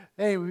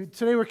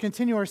Today we're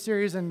continuing our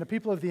series on the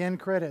people of the end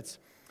credits.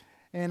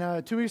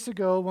 And 2 weeks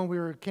ago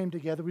when came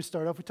together, we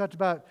talked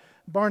about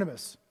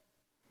Barnabas.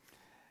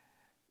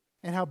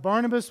 And how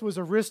Barnabas was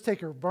a risk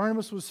taker.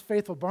 Barnabas was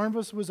faithful.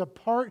 Barnabas was a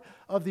part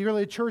of the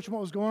early church and what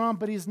was going on,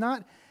 but he's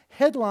not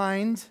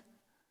headlined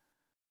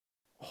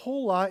a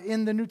whole lot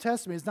in the New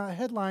Testament. He's not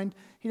headlined.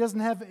 He doesn't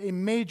have a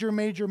major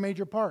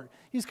part.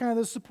 He's kind of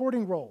the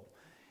supporting role.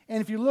 And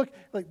if you look,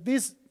 like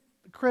these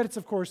credits,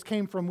 of course,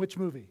 came from which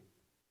movie?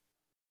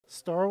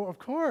 Star Wars,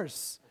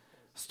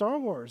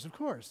 of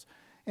course.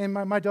 And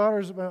my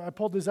daughter's, I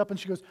pulled this up and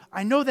she goes,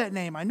 I know that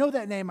name. And now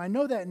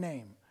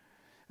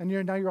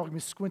you're all going to be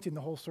squinting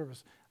the whole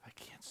service. I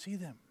can't see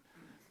them.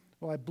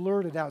 Well, I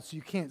blurred it out so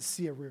you can't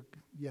see it.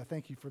 Yeah,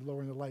 thank you for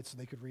lowering the lights so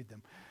they could read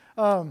them.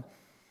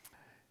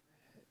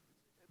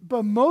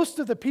 But most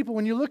of the people,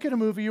 when you look at a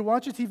movie, you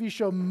watch a TV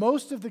show,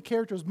 most of the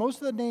characters,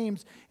 most of the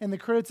names and the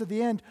credits at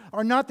the end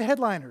are not the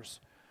headliners.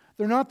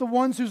 They're not the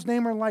ones whose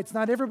name are in lights.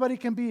 Not everybody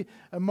can be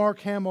a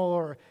Mark Hamill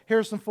or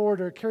Harrison Ford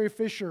or Carrie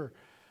Fisher.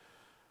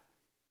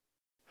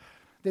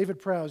 David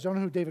Prowse. Y'all know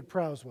who David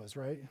Prowse was,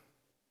 right?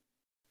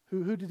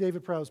 Who did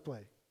David Prowse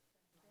play?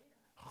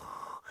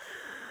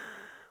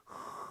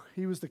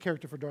 He was the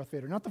character for Darth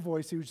Vader. Not the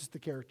voice, he was just the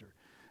character.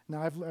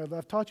 Now,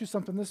 I've taught you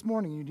something this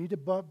morning. You need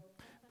to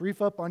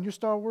brief up on your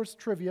Star Wars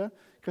trivia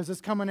because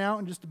it's coming out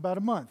in just about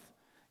a month.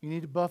 You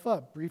need to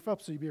brief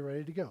up so you'll be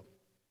ready to go.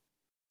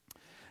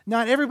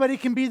 Not everybody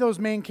can be those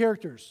main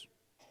characters.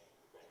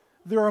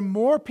 There are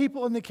more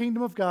people in the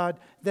kingdom of God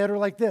that are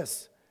like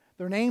this.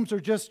 Their names are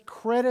just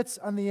credits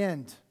on the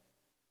end.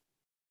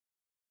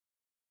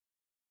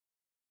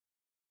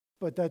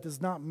 But that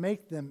does not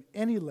make them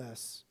any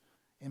less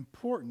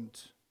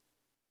important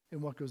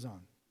in what goes on.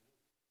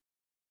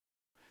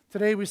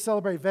 Today we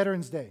celebrate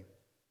Veterans Day.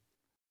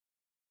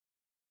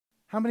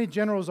 How many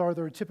generals are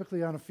there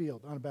typically on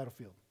a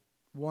battlefield?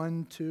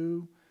 1,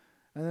 2,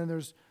 and then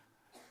there's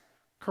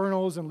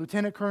colonels and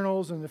lieutenant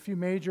colonels and a few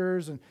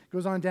majors, and it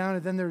goes on down,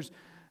 and then there's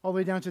all the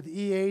way down to the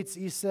E8s,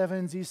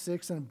 E7s,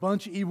 E6s, and a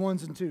bunch of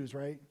E1s and 2s,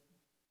 right?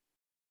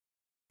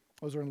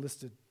 Those are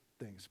enlisted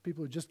things.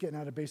 People who are just getting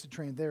out of basic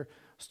training, they're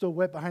still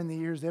wet behind the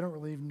ears. They don't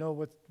really even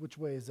know which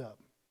way is up.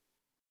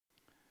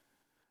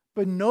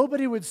 But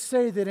nobody would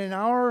say that in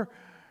our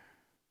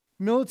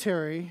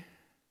military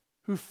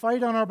who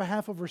fight on our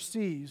behalf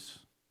overseas,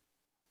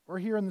 or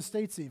here in the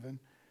States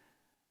even,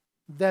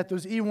 that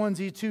those E1s,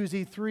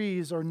 E2s,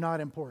 E3s are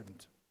not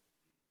important.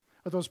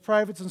 That those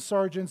privates and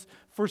sergeants,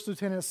 first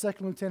lieutenants,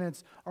 second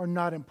lieutenants are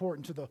not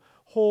important to the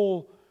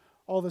whole,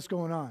 all that's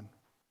going on.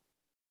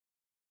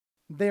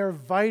 They are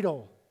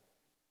vital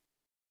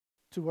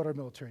to what our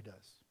military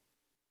does.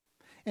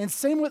 And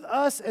same with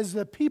us as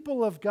the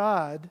people of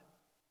God,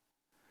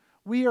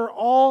 we are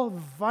all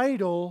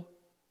vital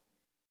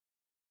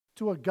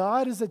to what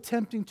God is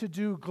attempting to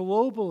do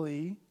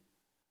globally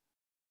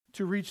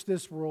to reach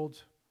this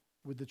world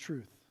with the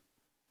truth,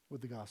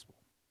 with the gospel.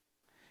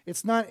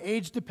 It's not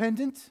age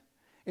dependent.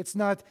 It's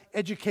not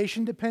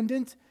education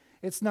dependent.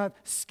 It's not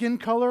skin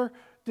color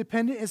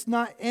dependent. It's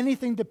not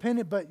anything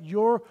dependent but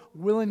your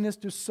willingness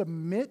to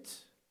submit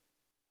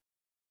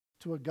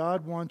to what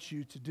God wants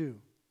you to do,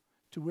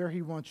 to where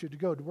He wants you to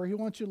go, to where He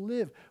wants you to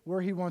live,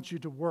 where He wants you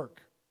to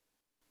work.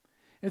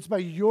 It's by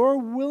your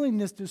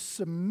willingness to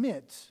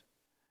submit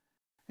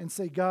and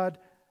say, God,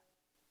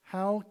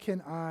 how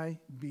can I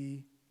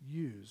be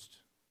used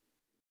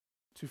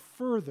to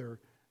further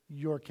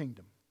your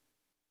kingdom?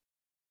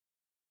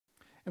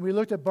 And we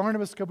looked at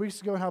Barnabas a couple weeks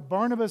ago and how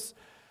Barnabas,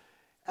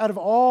 out of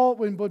all,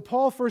 when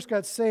Paul first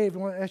got saved,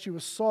 actually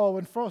was Saul,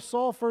 when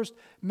Saul first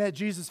met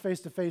Jesus face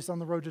to face on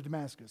the road to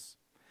Damascus,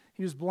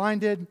 he was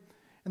blinded,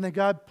 and then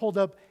God pulled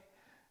up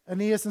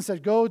Aeneas and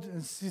said, go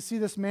and see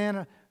this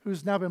man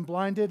who's now been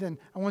blinded, and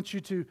I want you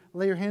to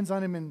lay your hands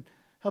on him and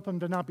help him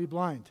to not be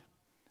blind.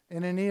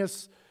 And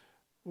Aeneas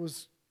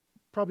was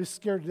probably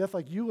scared to death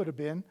like you would have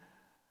been.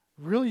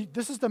 Really?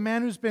 This is the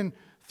man who's been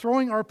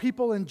throwing our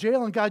people in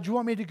jail, and God, you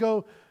want me to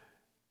go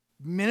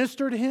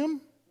minister to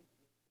him?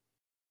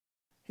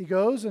 He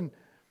goes and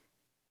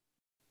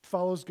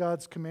follows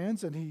God's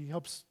commands, and he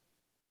helps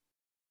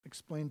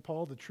explain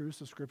Paul the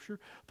truths of Scripture.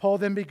 Paul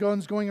then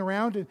begins going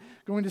around and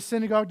going to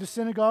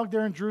synagogue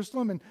there in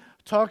Jerusalem and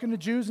talking to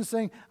Jews and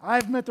saying,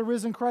 I've met the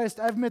risen Christ.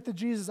 I've met the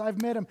Jesus.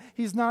 I've met him.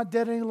 He's not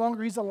dead any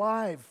longer. He's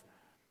alive.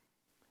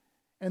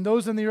 And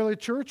those in the early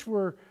church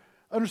were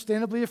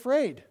understandably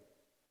afraid.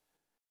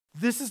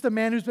 This is the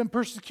man who's been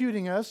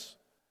persecuting us.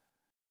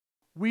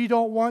 We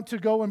don't want to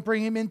go and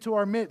bring him into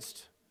our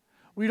midst.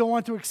 We don't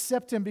want to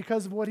accept him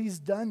because of what he's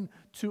done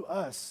to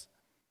us.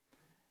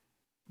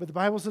 But the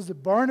Bible says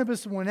that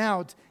Barnabas went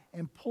out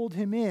and pulled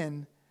him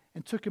in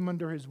and took him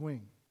under his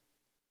wing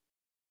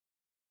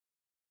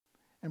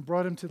and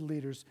brought him to the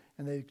leaders,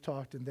 and they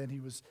talked, and then he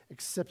was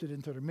accepted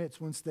into their midst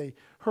once they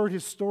heard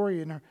his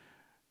story and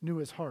knew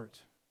his heart.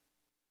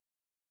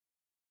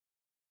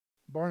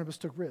 Barnabas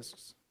took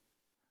risks.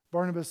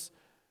 Barnabas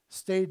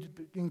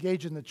stayed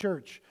engaged in the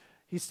church.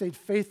 He stayed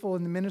faithful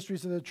in the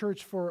ministries of the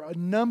church for a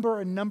number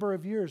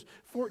of years.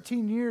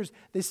 14 years,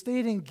 they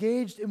stayed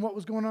engaged in what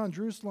was going on in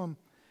Jerusalem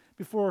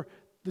before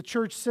the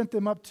church sent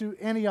them up to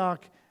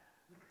Antioch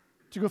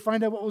to go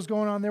find out what was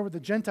going on there with the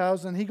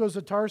Gentiles. And he goes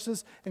to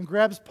Tarsus and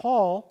grabs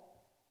Paul,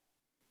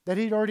 that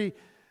he'd already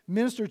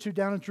ministered to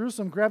down in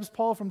Jerusalem, grabs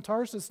Paul from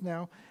Tarsus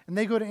now, and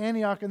they go to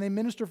Antioch and they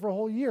minister for a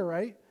whole year,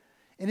 right?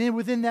 And then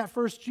within that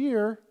first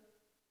year,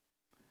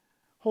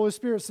 Holy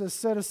Spirit says,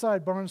 set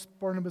aside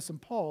Barnabas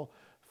and Paul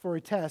for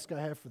a task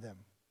I have for them.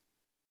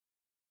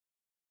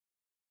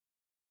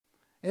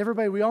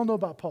 Everybody, we all know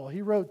about Paul.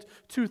 He wrote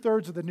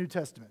 2/3 of the New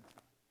Testament.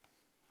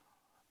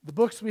 The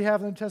books we have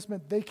in the New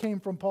Testament, they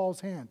came from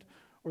Paul's hand,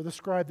 or the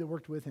scribe that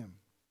worked with him.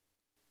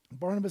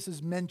 Barnabas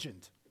is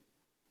mentioned.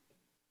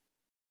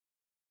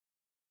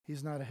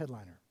 He's not a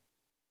headliner.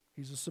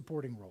 He's a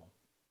supporting role.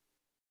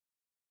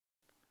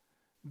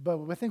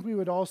 But I think we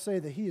would all say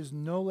that he is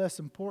no less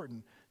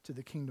important to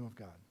the kingdom of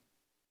God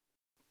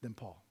than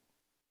Paul.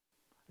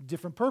 A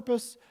different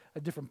purpose,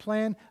 a different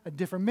plan, a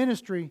different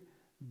ministry,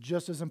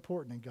 just as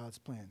important in God's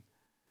plan.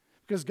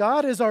 Because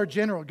God is our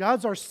general.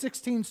 God's our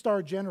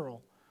 16-star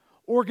general,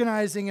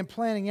 organizing and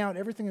planning out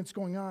everything that's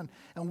going on.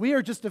 And we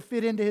are just to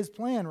fit into his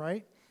plan,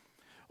 right?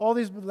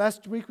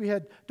 Last week we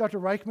had Dr.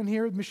 Reichman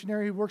here, a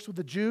missionary who works with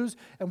the Jews.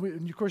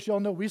 And of course, you all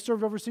know we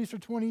served overseas for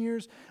 20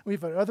 years.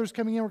 We've had others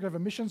coming in. We're going to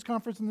have a missions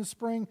conference in the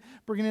spring,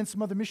 bringing in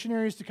some other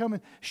missionaries to come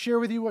and share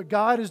with you what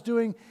God is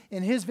doing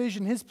in his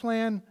vision, his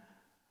plan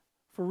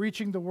for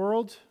reaching the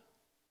world,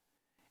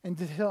 and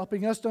to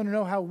helping us to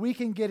know how we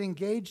can get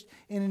engaged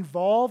and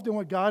involved in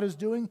what God is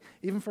doing,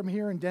 even from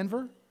here in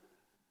Denver.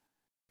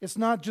 It's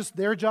not just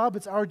their job,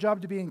 it's our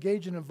job to be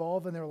engaged and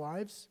involved in their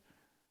lives.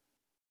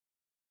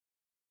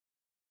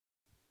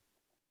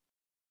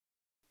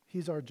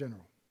 He's our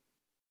general,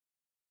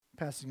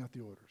 passing out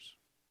the orders.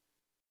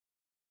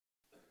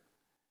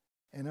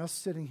 And us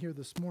sitting here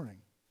this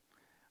morning,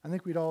 I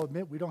think we'd all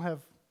admit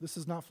this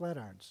is not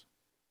Flatirons.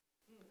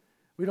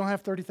 We don't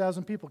have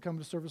 30,000 people come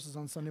to services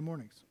on Sunday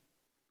mornings.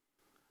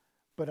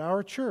 But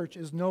our church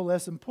is no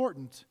less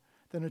important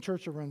than a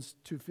church that runs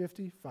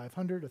 250,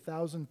 500,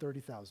 1,000,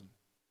 30,000.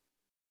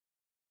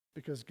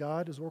 Because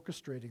God is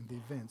orchestrating the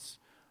events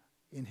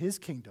in his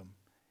kingdom,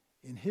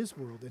 in his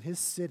world, in his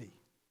city.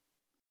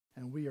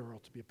 And we are all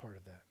to be a part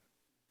of that.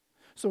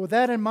 So with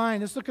that in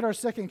mind, let's look at our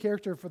second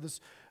character for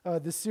this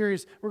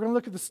series. We're going to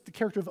look at the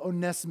character of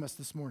Onesimus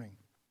this morning.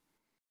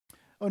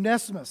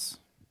 Onesimus,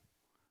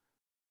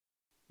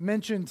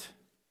 mentioned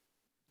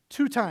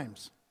 2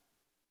 times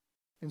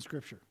in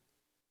Scripture.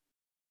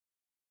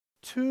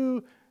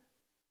 2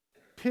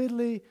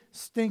 piddly,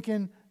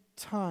 stinking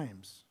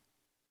times.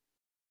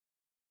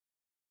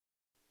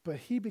 But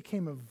he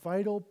became a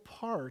vital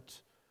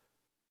part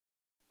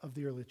of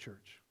the early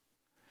church.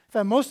 In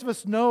fact, most of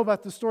us know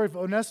about the story of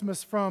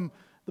Onesimus from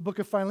the book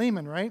of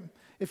Philemon, right?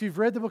 If you've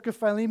read the book of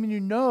Philemon, you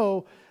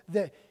know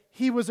that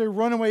he was a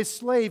runaway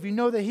slave. You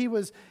know that he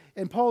was,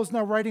 and Paul is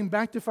now writing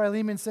back to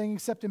Philemon saying,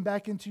 accept him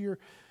back into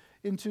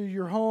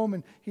your home,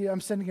 and I'm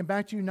sending him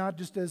back to you not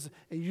just as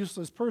a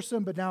useless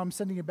person, but now I'm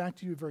sending him back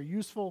to you very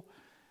useful.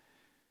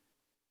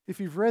 If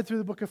you've read through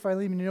the book of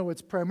Philemon, you know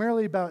it's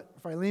primarily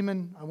about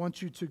Philemon. I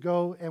want you to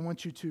go and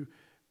want you to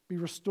be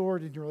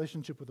restored in your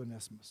relationship with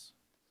Onesimus.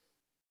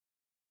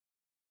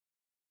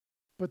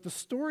 But the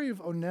story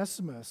of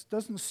Onesimus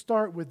doesn't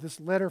start with this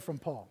letter from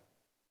Paul.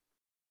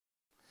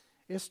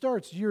 It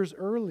starts years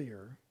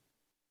earlier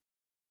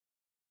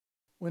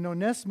when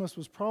Onesimus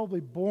was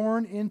probably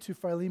born into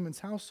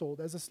Philemon's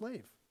household as a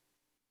slave.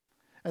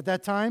 At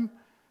that time,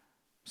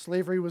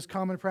 slavery was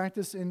common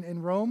practice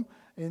in Rome,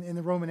 in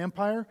the Roman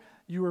Empire.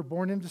 You were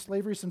born into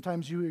slavery.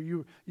 Sometimes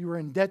you were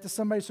in debt to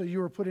somebody, so you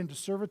were put into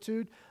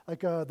servitude,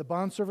 like the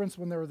bond servants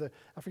when they were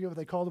I forget what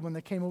they called them, when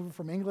they came over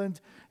from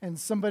England, and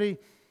some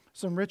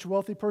rich,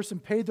 wealthy person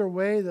paid their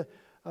way.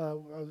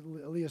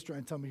 Leah's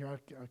trying to tell me here,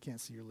 I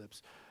can't see your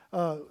lips.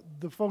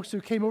 The folks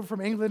who came over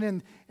from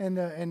England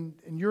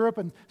and Europe,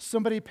 and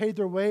somebody paid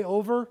their way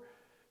over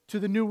to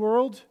the New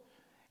World,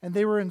 and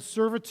they were in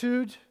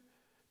servitude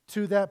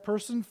to that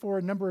person for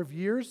a number of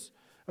years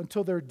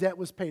until their debt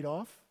was paid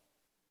off,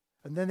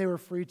 and then they were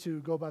free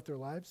to go about their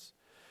lives.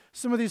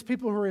 Some of these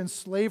people who were in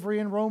slavery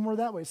in Rome were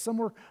that way. Some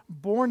were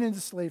born into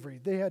slavery.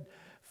 They had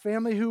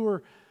family who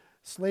were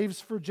slaves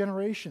for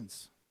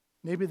generations.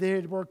 Maybe they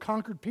were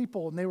conquered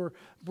people and they were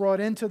brought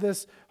into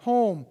this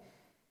home.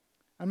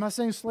 I'm not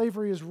saying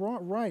slavery is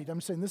right. I'm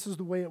saying this is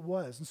the way it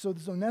was. And so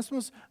this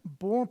Onesimus,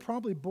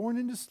 probably born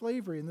into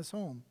slavery in this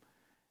home.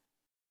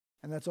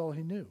 And that's all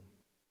he knew.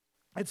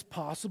 It's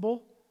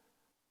possible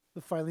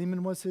that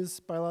Philemon was his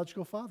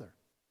biological father.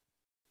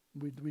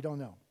 We don't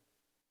know.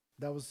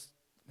 That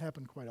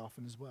happened quite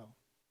often as well.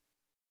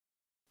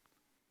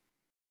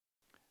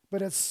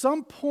 But at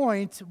some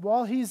point,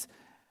 while he's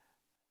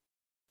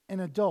an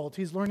adult,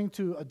 he's learning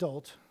to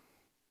adult.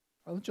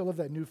 Don't you love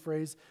that new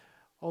phrase?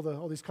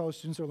 All these college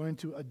students are learning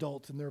to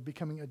adult, and they're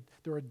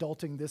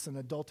adulting this and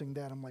adulting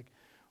that. I'm like,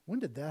 when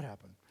did that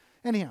happen?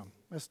 Anyhow,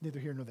 that's neither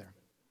here nor there.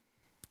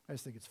 I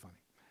just think it's funny.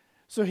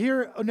 So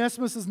here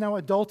Onesimus is now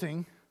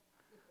adulting,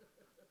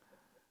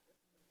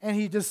 and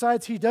he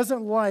decides he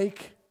doesn't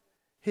like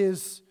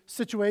his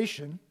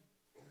situation.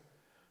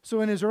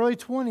 So in his early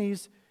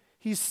 20s,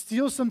 he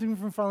steals something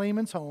from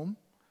Philemon's home,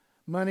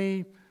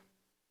 money,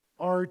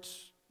 art,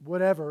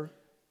 whatever.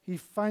 He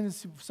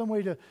finds some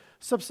way to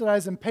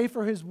subsidize and pay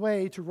for his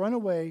way to run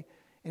away,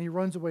 and he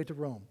runs away to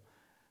Rome.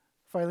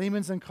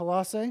 Philemon's in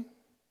Colossae,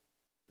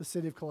 the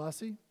city of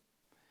Colossae,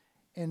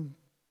 and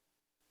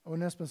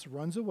Onesimus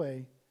runs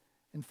away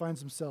and finds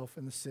himself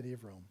in the city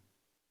of Rome.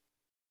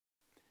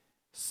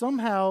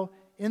 Somehow,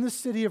 in the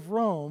city of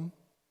Rome,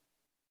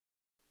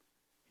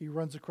 he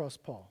runs across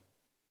Paul.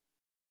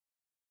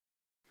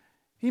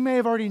 He may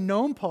have already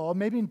known Paul.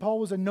 Maybe Paul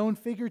was a known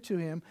figure to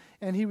him,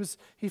 and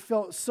he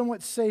felt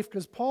somewhat safe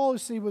because Paul, you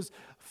see, was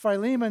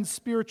Philemon's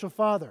spiritual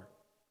father.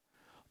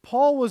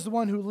 Paul was the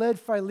one who led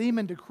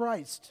Philemon to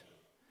Christ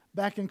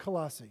back in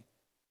Colossae.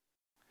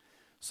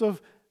 So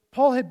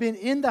Paul had been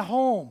in the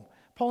home.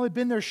 Paul had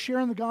been there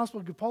sharing the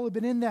gospel. Paul had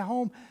been in that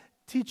home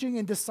teaching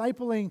and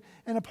discipling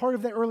and a part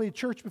of that early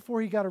church before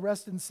he got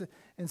arrested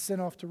and sent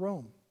off to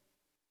Rome.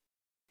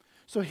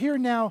 So here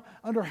now,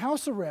 under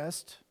house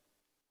arrest,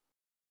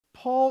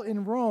 Paul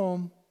in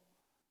Rome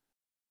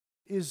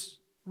is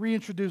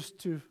reintroduced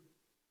to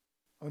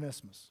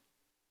Onesimus.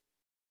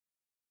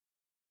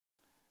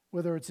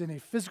 Whether it's in a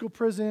physical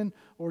prison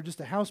or just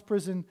a house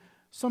prison,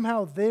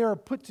 somehow they are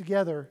put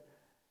together,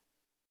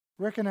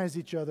 recognize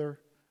each other,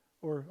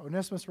 or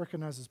Onesimus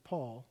recognizes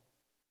Paul,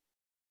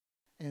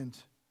 and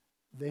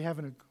they have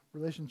a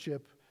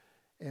relationship,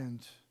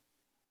 and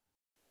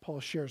Paul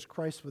shares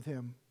Christ with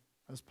him,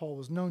 as Paul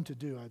was known to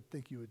do. I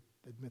think you would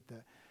admit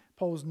that.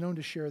 Paul was known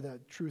to share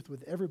that truth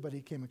with everybody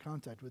he came in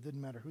contact with. It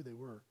didn't matter who they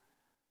were.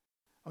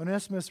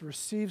 Onesimus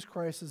receives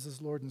Christ as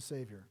his Lord and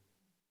Savior.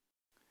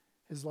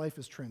 His life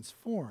is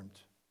transformed.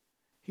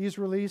 He is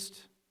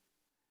released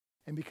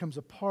and becomes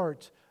a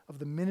part of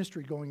the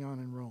ministry going on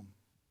in Rome.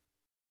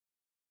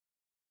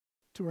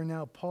 To where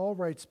now Paul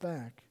writes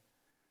back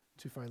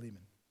to Philemon.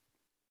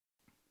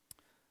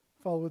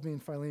 Follow with me in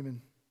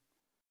Philemon,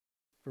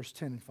 verse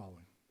 10 and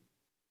following.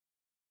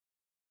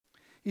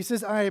 He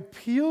says, I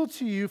appeal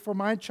to you for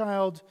my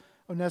child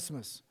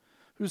Onesimus,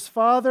 whose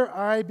father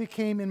I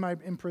became in my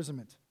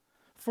imprisonment.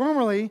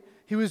 Formerly,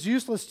 he was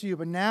useless to you,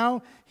 but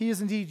now he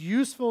is indeed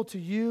useful to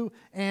you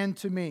and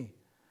to me.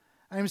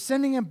 I am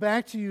sending him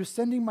back to you,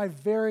 sending my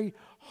very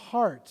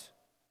heart.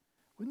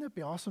 Wouldn't that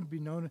be awesome to be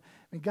known?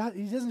 I mean, God,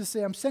 he doesn't just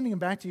say, I'm sending him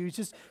back to you.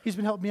 He's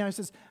been helping me out. He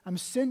says, I'm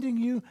sending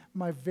you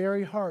my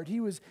very heart. He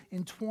was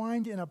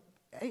entwined in an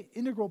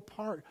integral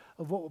part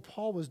of what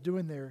Paul was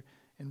doing there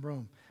in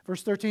Rome.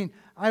 Verse 13,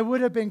 I would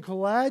have been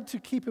glad to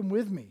keep him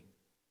with me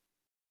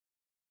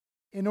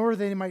in order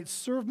that he might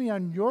serve me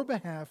on your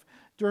behalf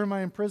during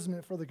my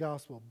imprisonment for the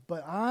gospel.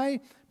 But I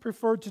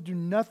preferred to do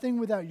nothing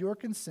without your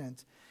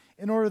consent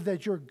in order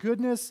that your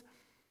goodness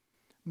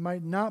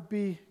might not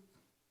be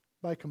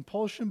by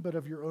compulsion, but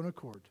of your own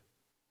accord.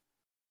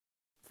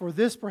 For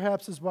this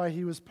perhaps is why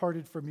he was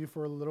parted from you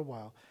for a little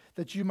while,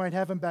 that you might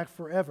have him back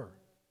forever.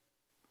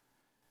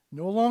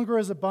 No longer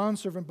as a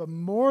bondservant, but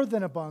more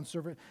than a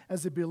bondservant,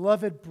 as a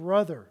beloved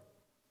brother.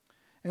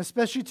 And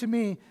especially to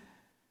me,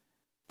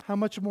 how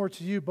much more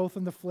to you, both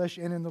in the flesh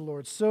and in the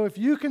Lord. So if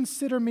you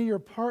consider me your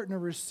partner,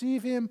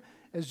 receive him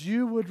as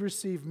you would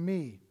receive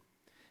me.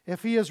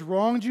 If he has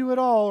wronged you at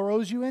all or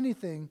owes you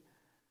anything,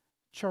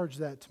 charge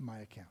that to my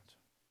account.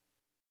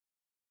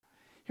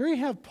 Here you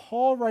have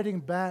Paul writing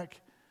back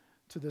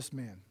to this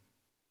man,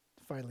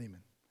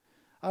 Philemon.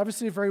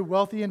 Obviously a very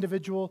wealthy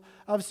individual,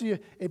 obviously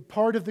a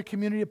part of the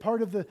community, a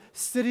part of the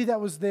city that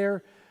was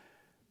there.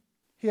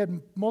 He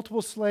had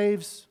multiple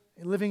slaves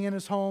living in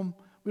his home.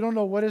 We don't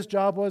know what his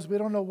job was. We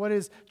don't know what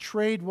his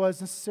trade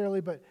was necessarily,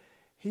 but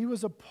he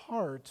was a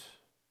part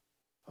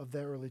of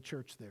that early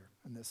church there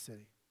in this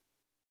city.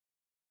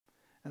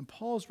 And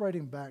Paul's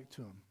writing back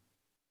to him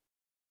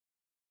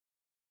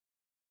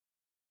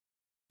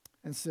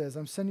and says,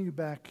 I'm sending you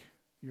back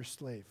your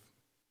slave.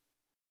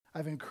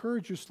 I've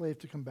encouraged your slave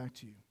to come back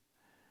to you.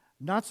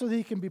 Not so that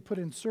he can be put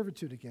in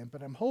servitude again,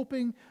 but I'm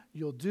hoping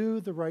you'll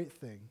do the right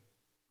thing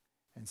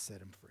and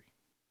set him free.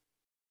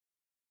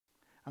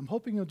 I'm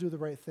hoping you'll do the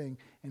right thing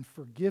and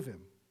forgive him.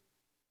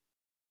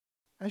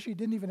 Actually, he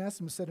didn't even ask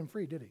him to set him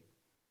free, did he?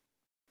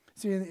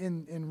 See,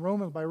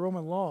 by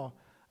Roman law,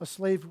 a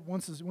slave,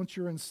 once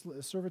you're in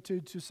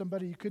servitude to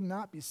somebody, you could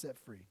not be set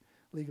free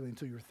legally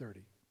until you're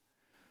 30.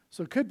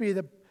 So it could be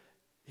that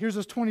here's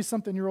this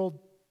 20-something-year-old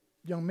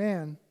young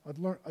man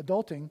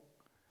adulting,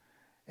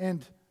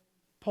 and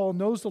Paul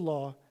knows the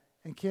law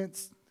and can't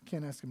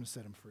ask him to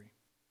set him free.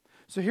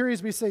 So here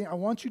he's saying, I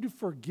want you to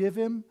forgive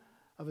him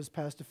of his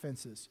past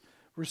offenses.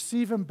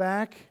 Receive him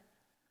back,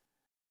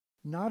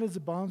 not as a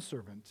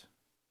bondservant,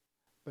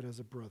 but as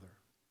a brother.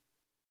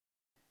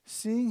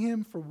 Seeing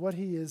him for what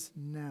he is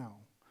now.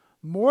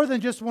 More than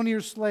just one of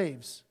your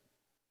slaves.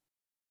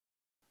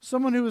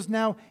 Someone who is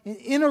now an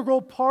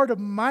integral part of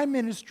my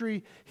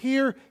ministry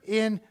here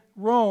in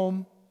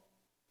Rome,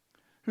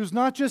 who's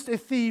not just a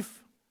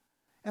thief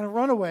and a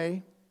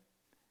runaway,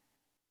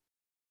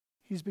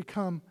 he's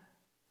become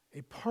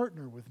a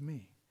partner with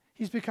me.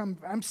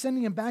 I'm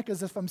sending him back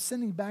as if I'm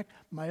sending back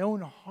my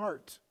own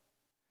heart.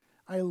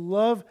 I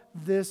love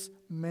this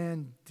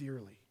man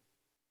dearly.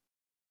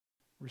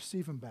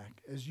 Receive him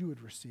back as you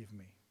would receive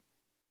me.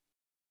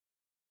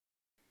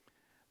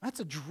 That's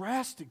a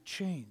drastic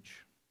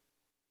change.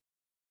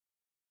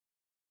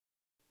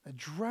 A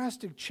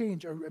drastic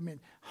change.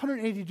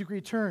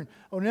 180-degree turn.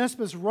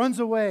 Onesimus runs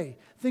away,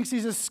 thinks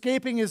he's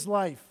escaping his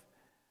life.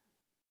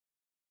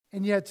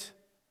 And yet,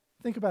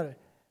 think about it.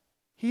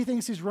 He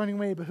thinks he's running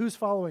away, but who's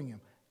following him?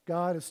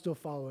 God is still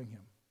following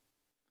him.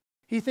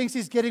 He thinks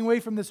he's getting away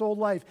from this old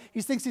life.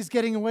 He thinks he's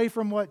getting away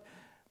from what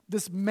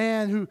this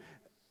man who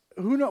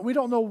we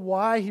don't know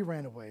why he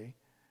ran away.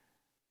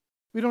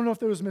 We don't know if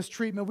there was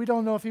mistreatment. We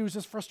don't know if he was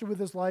just frustrated with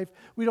his life.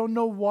 We don't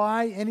know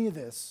why any of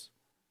this.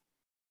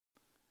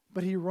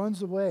 But he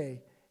runs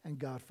away and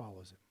God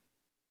follows him.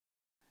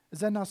 Is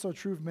that not so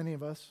true of many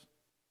of us?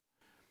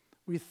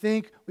 We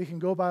think we can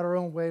go about our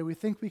own way. We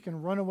think we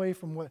can run away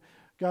from what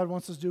God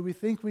wants us to do. We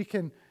think we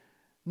can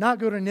not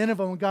go to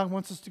Nineveh when God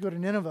wants us to go to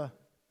Nineveh.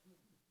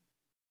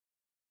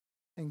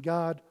 And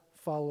God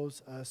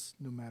follows us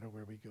no matter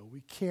where we go.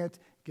 We can't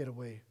get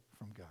away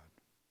from God.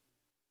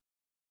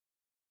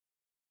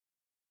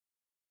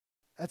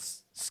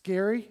 That's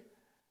scary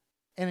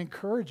and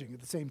encouraging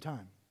at the same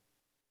time.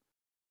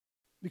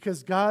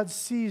 Because God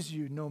sees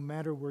you no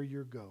matter where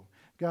you go.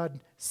 God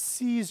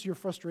sees your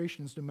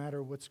frustrations no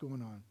matter what's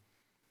going on.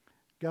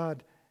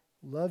 God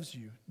loves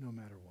you no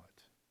matter what.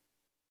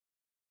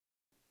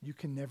 You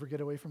can never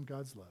get away from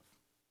God's love.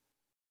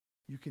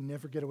 You can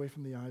never get away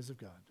from the eyes of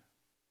God.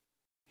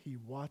 He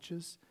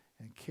watches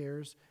and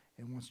cares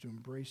and wants to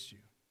embrace you.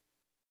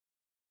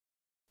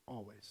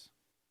 Always.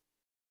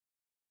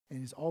 And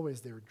he's always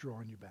there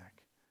drawing you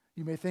back.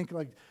 You may think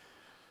like,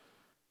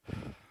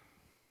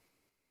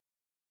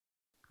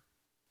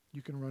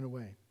 you can run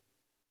away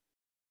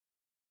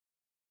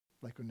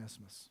like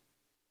Onesimus.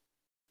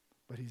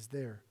 But he's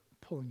there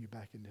pulling you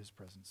back into his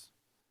presence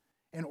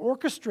and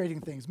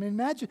orchestrating things. I mean,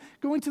 imagine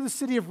going to the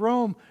city of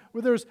Rome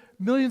where there's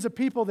millions of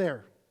people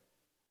there.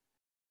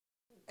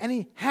 And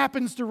he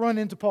happens to run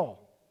into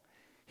Paul.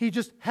 He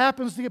just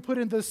happens to get put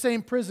into the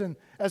same prison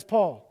as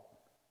Paul.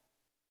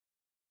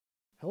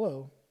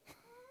 Hello.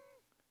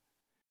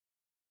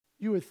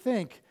 You would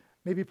think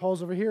maybe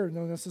Paul's over here and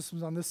Onesimus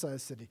is on this side of the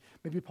city.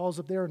 Maybe Paul's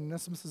up there and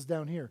Onesimus is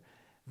down here.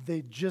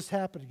 They just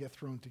happen to get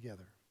thrown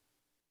together.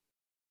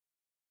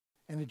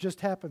 And it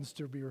just happens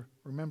to be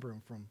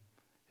remembering from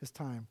his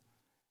time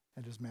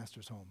at his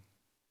master's home.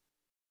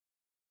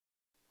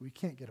 We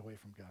can't get away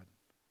from God.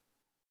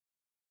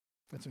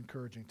 That's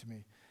encouraging to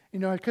me. You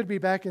know, it could be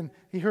back in,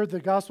 he heard the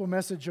gospel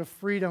message of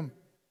freedom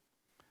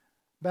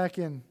back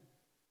in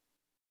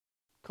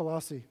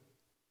Colossae.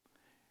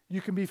 You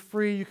can be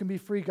free, you can be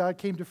free. God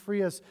came to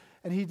free us.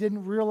 And he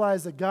didn't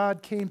realize that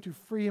God came to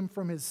free him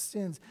from his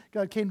sins.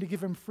 God came to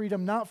give him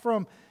freedom, not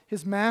from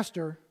his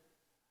master,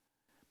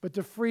 but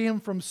to free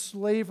him from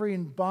slavery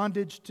and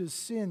bondage to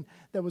sin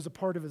that was a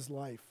part of his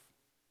life.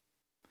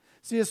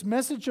 See, this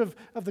message of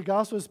the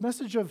gospel, this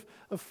message of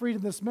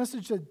freedom, this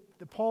message that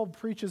Paul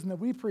preaches and that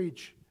we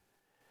preach,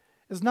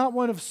 is not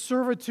one of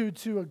servitude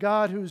to a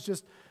God who's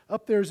just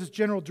up there as this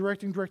general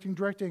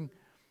directing,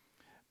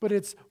 but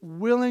it's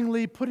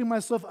willingly putting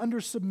myself under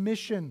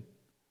submission,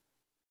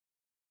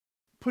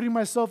 putting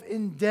myself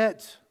in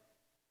debt,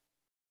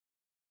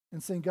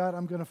 and saying, God,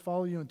 I'm going to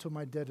follow you until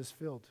my debt is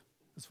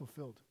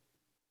fulfilled.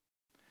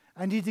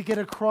 I need to get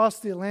across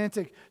the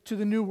Atlantic to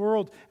the new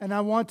world, and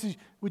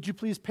would you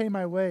please pay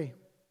my way?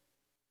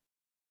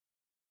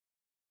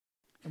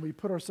 And we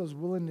put ourselves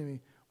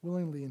willingly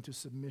into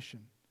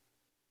submission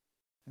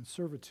and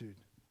servitude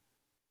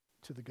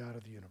to the God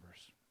of the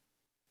universe.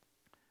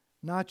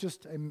 Not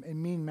just a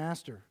mean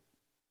master,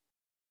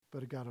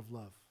 but a God of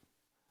love,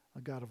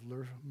 a God of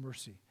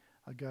mercy,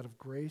 a God of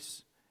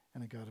grace,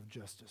 and a God of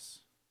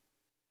justice.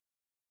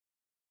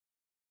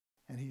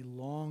 And he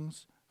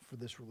longs for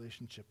this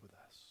relationship with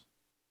us.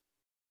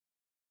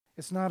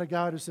 It's not a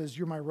God who says,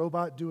 you're my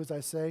robot, do as I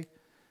say,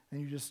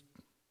 and you just,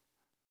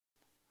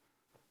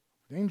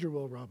 danger,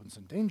 Will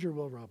Robinson, danger,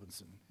 Will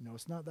Robinson. You know,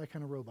 it's not that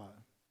kind of robot.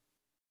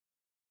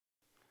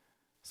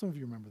 Some of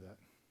you remember that.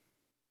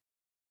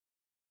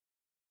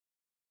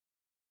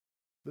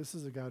 This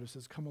is a God who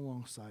says, come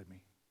alongside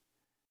me.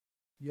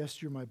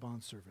 Yes, you're my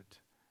bondservant.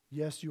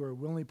 Yes, you are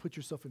willingly put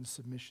yourself in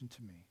submission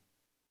to me.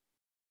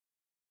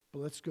 But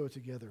let's go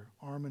together,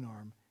 arm in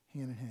arm,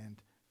 hand in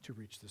hand, to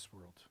reach this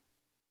world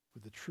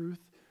with the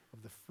truth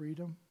of the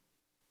freedom,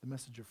 the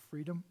message of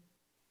freedom,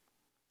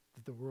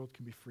 that the world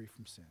can be free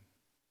from sin.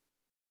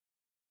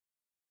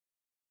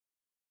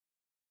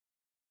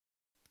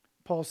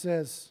 Paul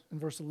says in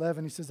verse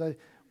 11, he says,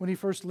 when he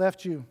first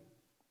left you,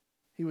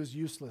 he was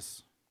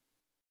useless.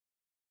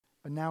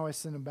 But now I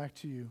send him back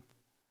to you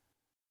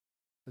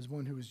as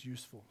one who is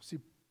useful. See,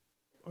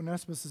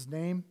 Onesimus'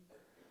 name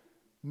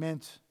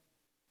meant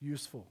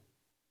useful,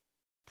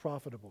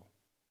 profitable,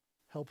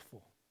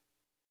 helpful.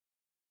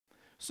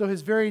 So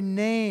his very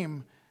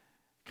name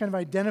kind of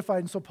identified.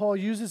 And so Paul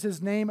uses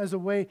his name as a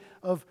way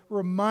of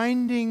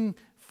reminding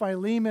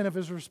Philemon of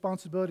his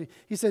responsibility.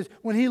 He says,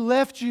 when he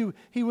left you,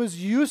 he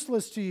was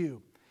useless to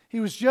you. He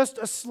was just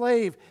a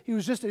slave. He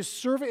was just a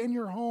servant in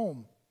your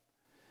home.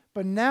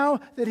 But now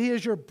that he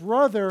is your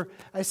brother,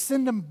 I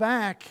send him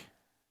back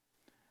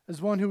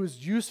as one who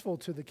is useful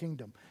to the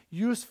kingdom,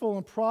 useful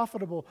and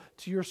profitable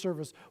to your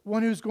service,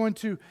 one who's going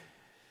to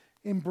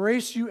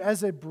embrace you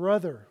as a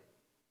brother.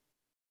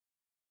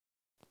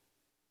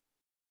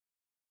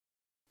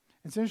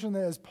 It's interesting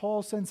that as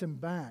Paul sends him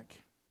back,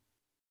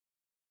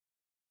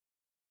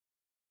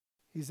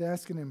 he's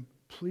asking him,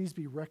 please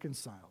be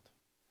reconciled.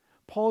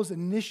 Paul is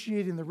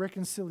initiating the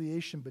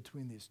reconciliation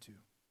between these two.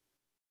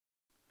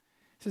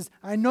 He says,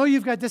 I know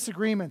you've got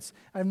disagreements.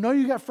 I know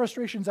you've got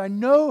frustrations. I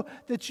know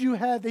that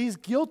he's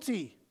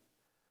guilty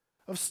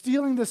of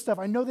stealing this stuff.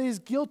 I know that he's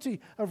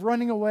guilty of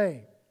running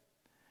away.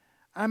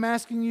 I'm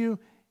asking you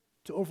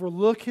to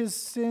overlook his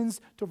sins,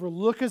 to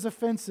overlook his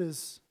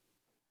offenses,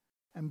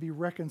 and be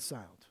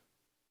reconciled.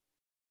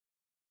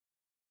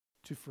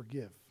 To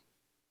forgive.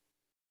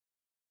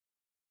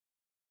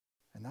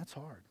 And that's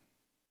hard.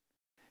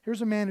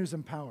 Here's a man who's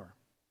in power,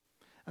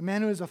 a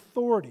man who has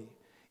authority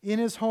in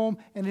his home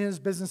and in his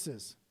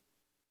businesses.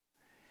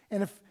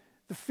 And if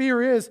the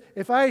fear is,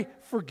 if I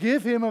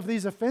forgive him of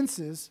these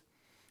offenses,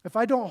 if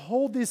I don't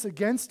hold this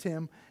against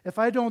him, if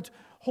I don't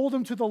hold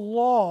him to the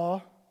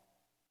law,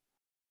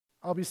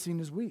 I'll be seen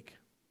as weak.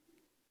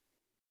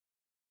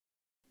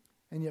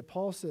 And yet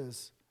Paul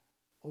says,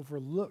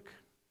 overlook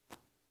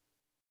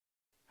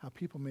how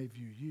people may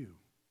view you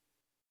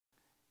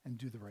and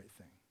do the right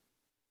thing.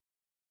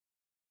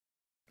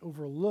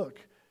 Overlook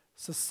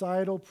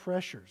societal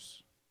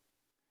pressures.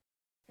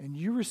 And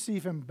you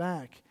receive him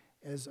back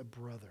as a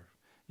brother.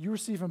 You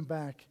receive him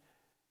back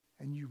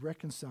and you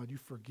reconcile, you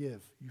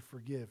forgive, you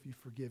forgive, you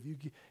forgive.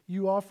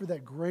 You offer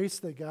that grace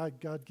that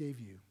God gave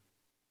you.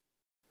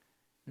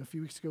 A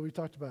few weeks ago we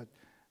talked about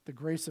the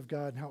grace of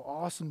God and how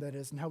awesome that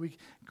is, and how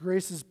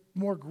grace is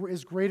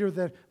greater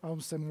than, I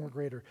almost said more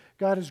greater.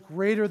 God is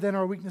greater than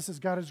our weaknesses.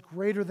 God is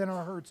greater than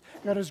our hurts.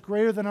 God is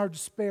greater than our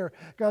despair.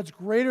 God's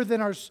greater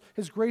than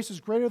His grace is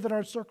greater than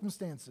our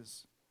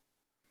circumstances.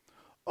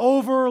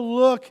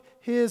 Overlook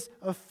his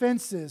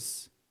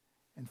offenses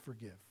and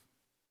forgive.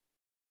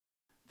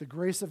 The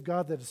grace of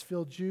God that has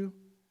filled you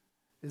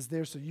is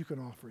there so you can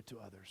offer it to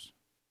others.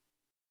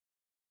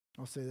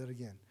 I'll say that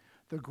again.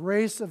 The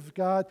grace of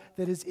God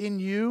that is in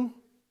you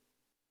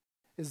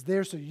is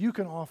there so you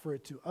can offer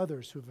it to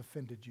others who have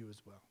offended you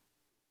as well.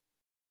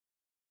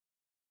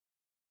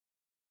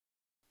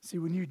 See,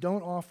 when you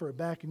don't offer it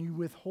back and you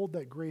withhold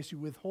that grace, you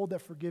withhold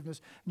that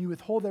forgiveness, and you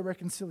withhold that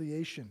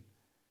reconciliation,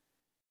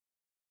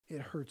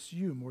 it hurts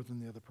you more than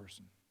the other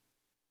person.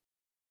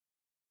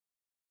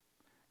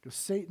 Because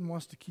Satan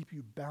wants to keep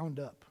you bound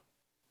up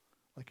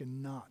like a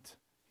knot.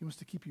 He wants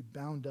to keep you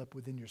bound up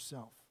within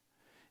yourself.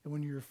 And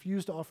when you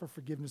refuse to offer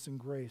forgiveness and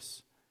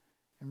grace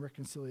and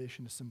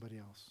reconciliation to somebody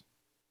else,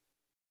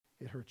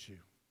 it hurts you.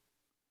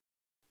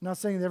 I'm not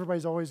saying that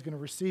everybody's always going to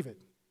receive it,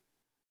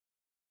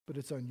 but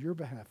it's on your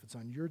behalf, it's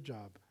on your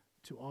job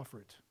to offer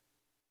it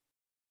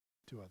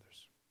to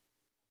others.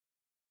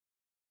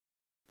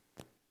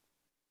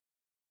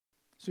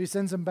 So he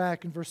sends him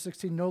back in verse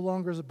 16, no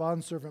longer as a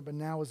bondservant, but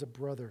now as a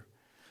brother.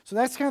 So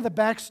that's kind of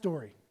the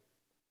backstory.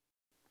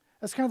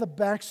 That's kind of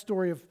the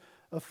backstory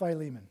of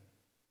Philemon,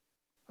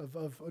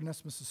 of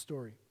Onesimus'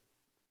 story.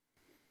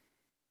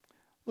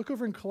 Look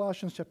over in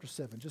Colossians chapter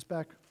 7, just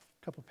back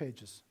a couple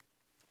pages.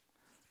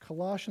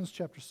 Colossians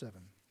chapter 7.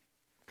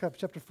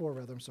 Chapter 4,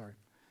 rather, I'm sorry.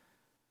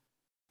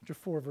 Chapter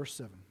 4, verse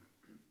 7.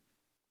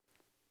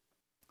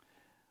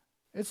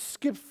 It's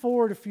skipped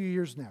forward a few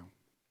years now.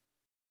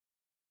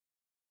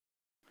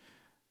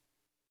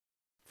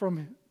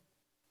 From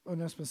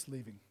Onesimus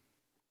leaving.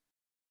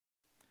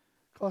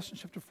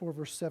 Colossians chapter 4,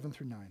 verse 7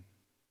 through 9.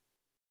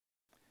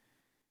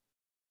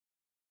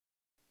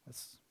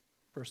 That's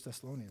 1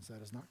 Thessalonians.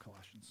 That is not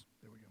Colossians.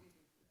 There we go.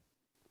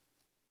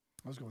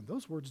 I was going,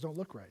 those words don't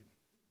look right.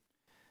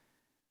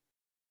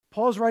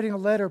 Paul's writing a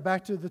letter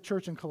back to the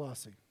church in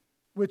Colossae,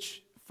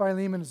 which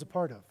Philemon is a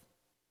part of.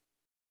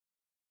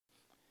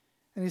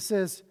 And he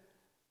says,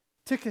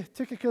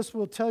 Tychicus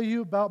will tell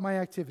you about my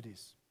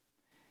activities.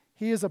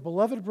 He is a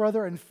beloved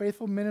brother and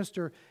faithful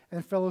minister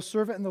and fellow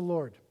servant in the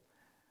Lord.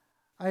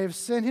 I have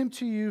sent him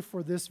to you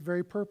for this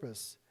very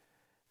purpose,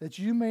 that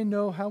you may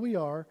know how we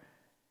are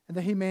and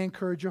that he may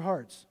encourage your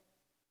hearts.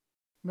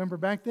 Remember,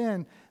 back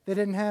then, they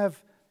didn't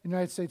have the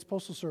United States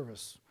Postal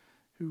Service,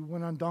 who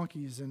went on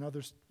donkeys and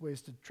other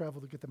ways to travel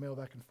to get the mail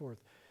back and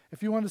forth.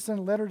 If you wanted to send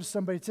a letter to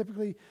somebody,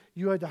 typically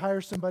you had to hire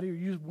somebody, or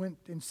you went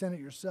and sent it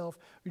yourself.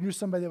 You knew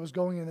somebody that was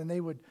going, and then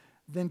they would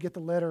then get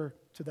the letter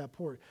to that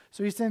port.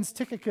 So he sends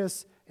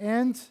Tychicus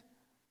and,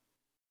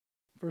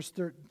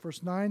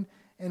 verse 9,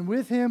 and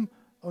with him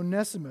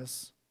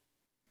Onesimus,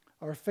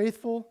 our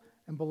faithful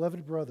and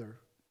beloved brother,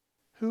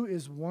 who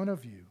is one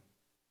of you,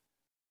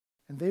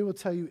 and they will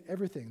tell you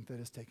everything that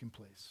has taken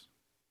place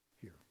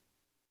here.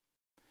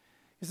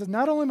 He says,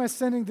 not only am I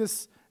sending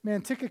this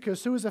man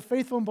Tychicus, who is a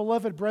faithful and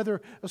beloved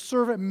brother, a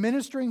servant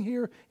ministering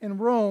here in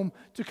Rome,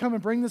 to come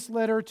and bring this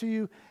letter to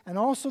you, and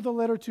also the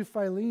letter to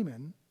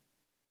Philemon.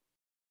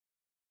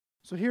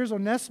 So here's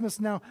Onesimus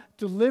now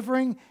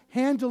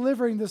hand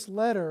delivering this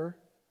letter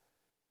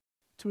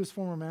to his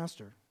former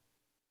master.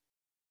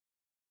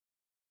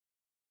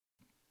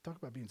 Talk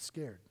about being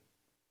scared.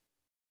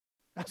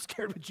 How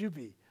scared would you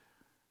be?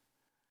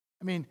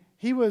 I mean,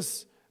 he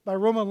was, by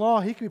Roman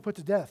law, he could be put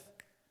to death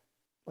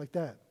like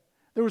that.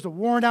 There was a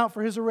warrant out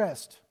for his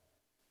arrest.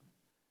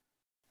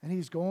 And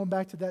he's going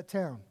back to that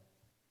town.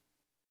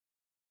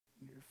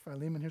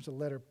 Philemon, here's a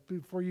letter.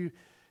 Before you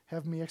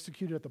have me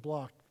executed at the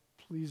block,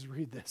 please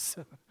read this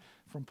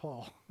from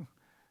Paul.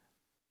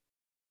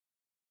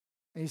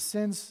 And he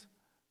sends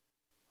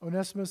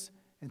Onesimus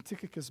and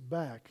Tychicus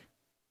back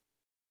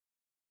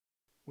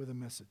with a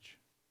message.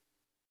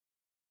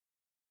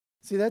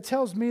 See, that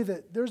tells me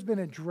that there's been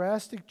a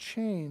drastic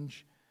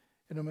change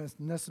in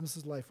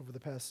Onesimus' life over the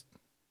past,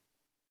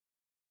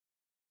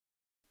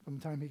 from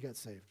the time he got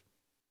saved.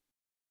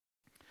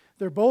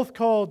 They're both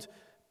called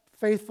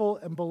faithful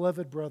and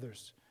beloved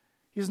brothers.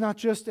 He's not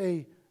just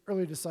an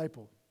early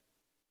disciple.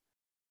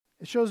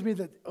 It shows me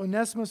that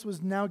Onesimus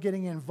was now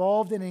getting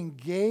involved and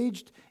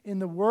engaged in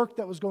the work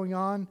that was going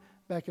on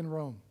back in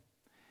Rome.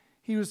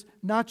 He was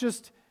not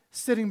just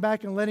sitting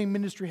back and letting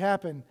ministry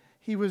happen.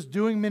 He was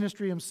doing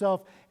ministry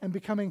himself and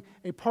becoming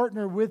a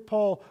partner with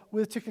Paul,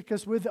 with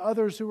Tychicus, with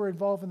others who were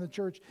involved in the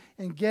church,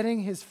 and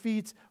getting his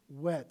feet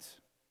wet,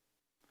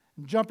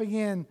 and jumping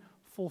in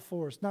full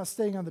force, not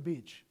staying on the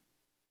beach.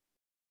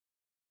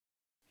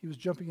 He was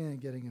jumping in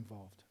and getting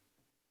involved.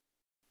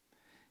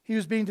 He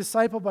was being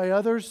discipled by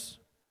others,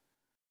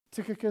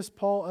 Tychicus,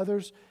 Paul,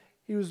 others.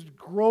 He was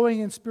growing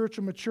in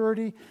spiritual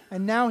maturity,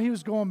 and now he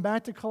was going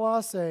back to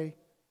Colossae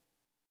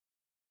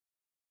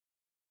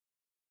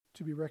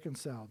to be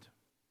reconciled.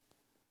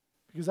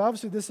 Because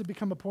obviously this had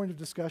become a point of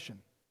discussion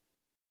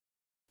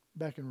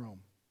back in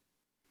Rome.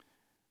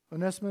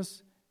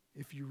 Onesimus,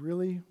 if you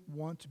really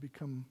want to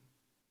become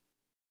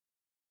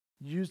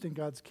used in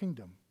God's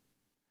kingdom,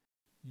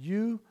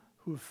 you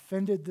who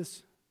offended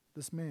this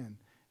man,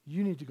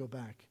 you need to go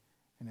back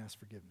and ask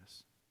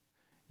forgiveness.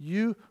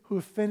 You who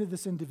offended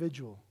this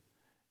individual,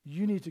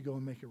 you need to go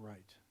and make it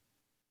right.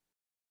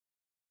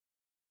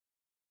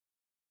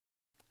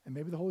 And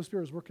maybe the Holy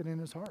Spirit is working in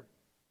his heart.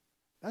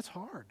 That's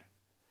hard.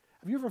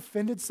 Have you ever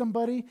offended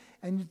somebody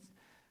and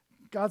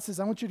God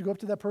says, I want you to go up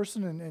to that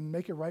person and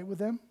make it right with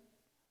them?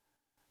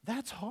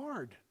 That's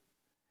hard.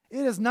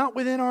 It is not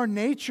within our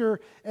nature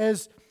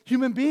as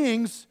human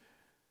beings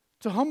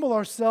to humble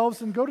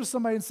ourselves and go to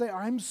somebody and say,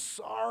 I'm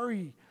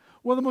sorry.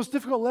 One of the most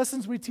difficult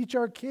lessons we teach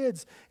our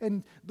kids,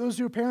 and those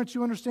who are parents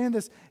who understand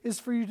this, is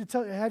for you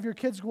to have your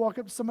kids walk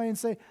up to somebody and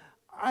say,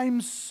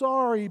 I'm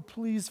sorry,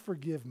 please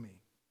forgive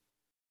me.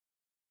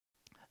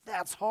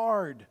 That's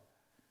hard.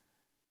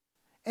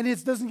 And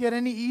it doesn't get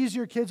any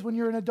easier, kids, when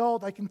you're an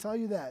adult, I can tell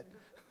you that.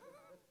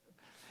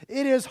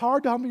 It is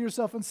hard to humble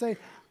yourself and say,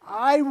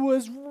 I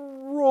was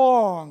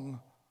wrong.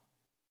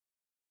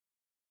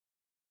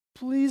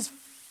 Please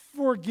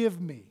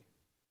forgive me.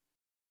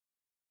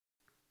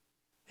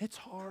 It's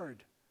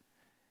hard.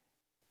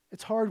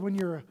 It's hard when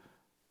you're a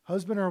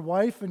husband or a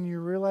wife and you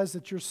realize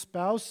that your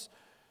spouse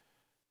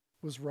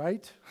was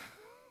right.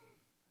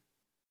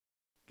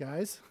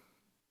 Guys,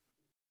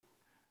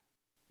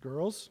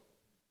 girls,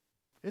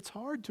 it's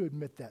hard to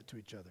admit that to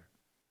each other.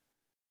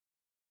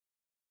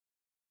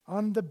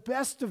 On the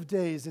best of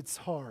days, it's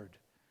hard.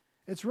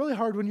 It's really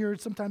hard when you're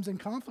sometimes in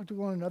conflict with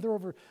one another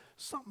over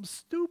something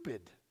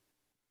stupid.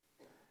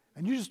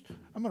 And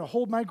I'm going to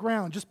hold my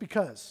ground just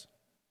because.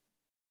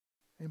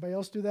 Anybody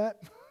else do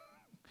that?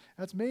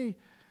 That's me.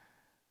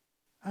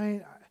 I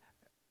mean,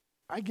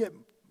 I get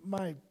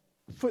my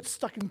foot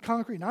stuck in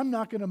concrete and I'm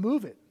not going to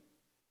move it.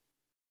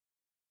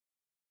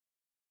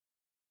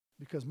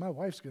 Because my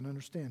wife's going to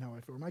understand how I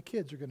feel. Or my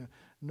kids are going to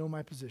know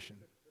my position.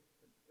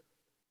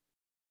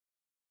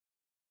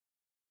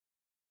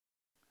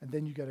 And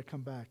then you got to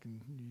come back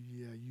and,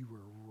 yeah, you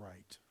were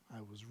right.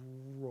 I was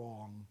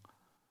wrong.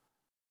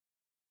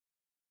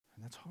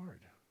 And that's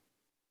hard.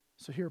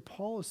 So here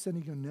Paul is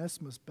sending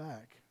Onesimus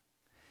back.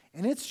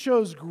 And it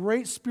shows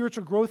great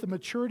spiritual growth and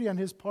maturity on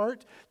his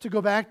part to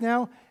go back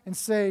now and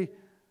say,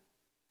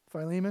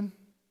 Philemon,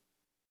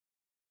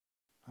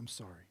 I'm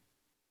sorry.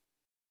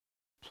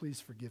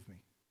 Please forgive me.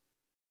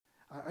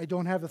 I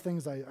don't have the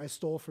things I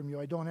stole from you.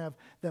 I don't have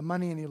that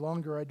money any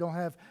longer. I don't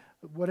have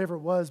whatever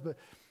it was, but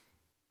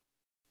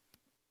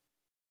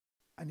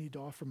I need to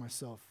offer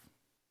myself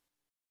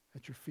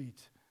at your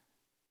feet,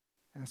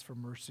 ask for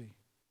mercy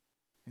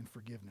and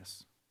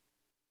forgiveness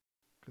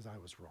because I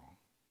was wrong.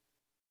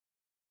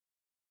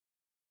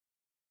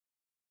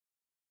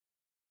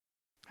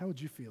 How would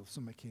you feel if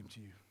somebody came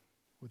to you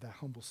with that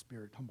humble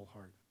spirit, humble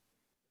heart?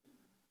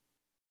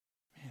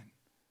 Man,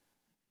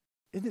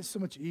 isn't it so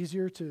much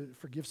easier to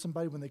forgive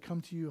somebody when they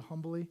come to you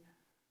humbly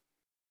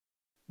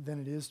than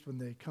it is when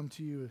they come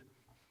to you,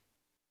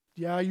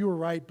 yeah, you were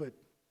right, but,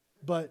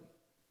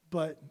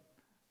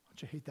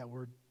 don't you hate that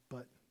word,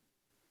 but?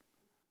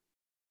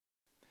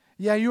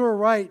 Yeah, you were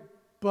right,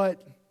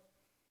 but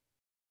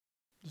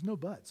there's no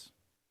buts.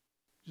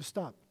 Just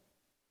stop.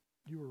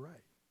 You were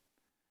right.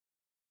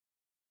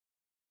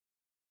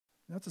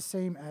 And that's the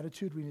same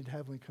attitude we need to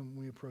have when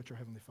we approach our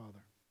Heavenly Father.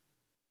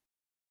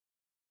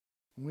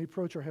 When we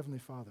approach our Heavenly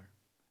Father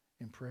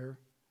in prayer,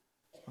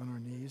 on our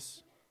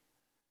knees,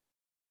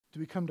 do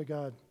we come to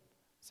God and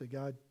say,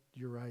 God,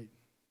 you're right.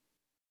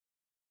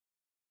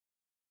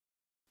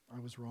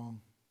 I was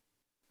wrong.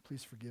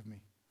 Please forgive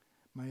me.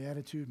 My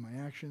attitude, my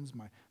actions,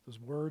 those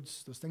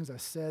words, those things I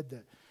said,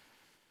 that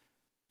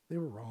they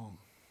were wrong.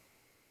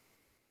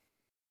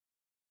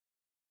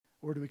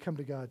 Or do we come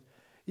to God?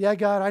 Yeah,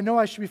 God, I know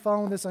I should be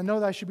following this. I know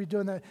that I should be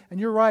doing that. And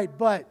you're right,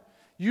 but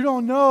you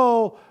don't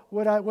know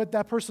what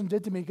that person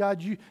did to me,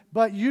 God.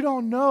 But you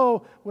don't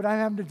know what I'm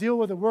having to deal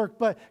with at work.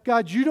 But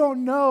God, you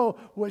don't know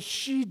what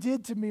she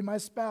did to me, my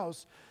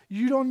spouse.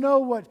 You don't know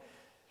what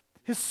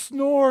his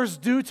snores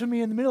do to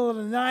me in the middle of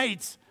the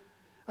night.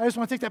 I just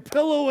want to take that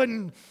pillow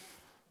and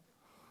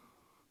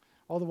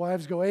all the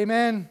wives go,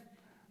 amen.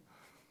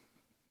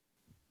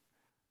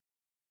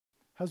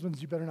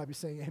 Husbands, you better not be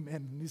saying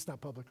amen, at least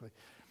not publicly.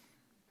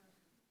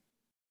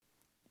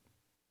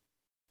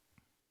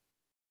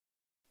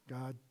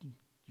 God,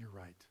 you're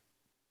right.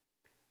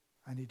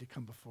 I need to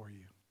come before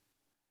you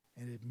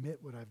and admit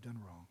what I've done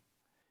wrong.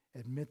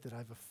 Admit that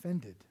I've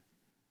offended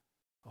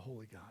a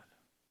holy God.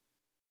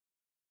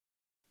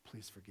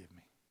 Please forgive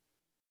me.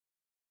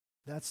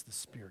 That's the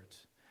spirit.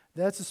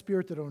 That's the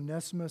spirit that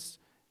Onesimus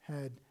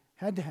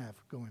had to have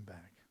going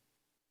back.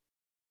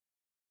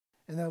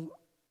 And that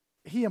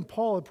he and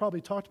Paul had probably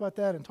talked about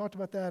that and talked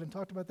about that and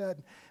talked about that.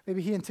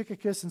 Maybe he and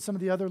Tychicus and some of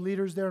the other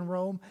leaders there in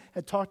Rome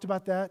had talked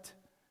about that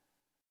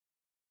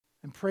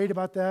and prayed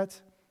about that.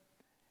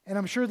 And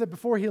I'm sure that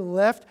before he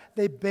left,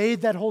 they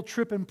bathed that whole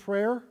trip in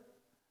prayer,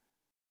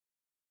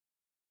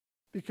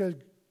 because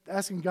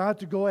asking God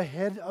to go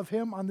ahead of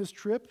him on this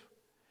trip.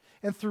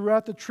 And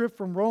throughout the trip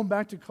from Rome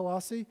back to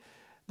Colossae,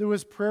 there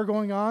was prayer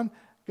going on.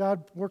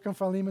 God, work on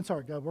Philemon's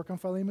heart. God, work on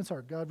Philemon's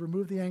heart. God,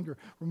 remove the anger,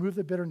 remove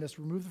the bitterness,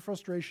 remove the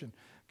frustration.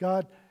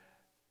 God,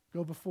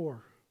 go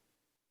before.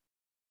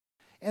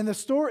 And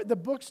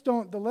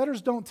the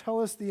letters don't tell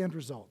us the end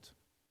result.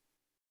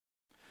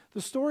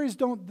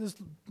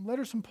 The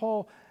letters from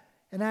Paul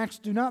and Acts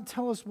do not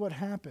tell us what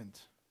happened.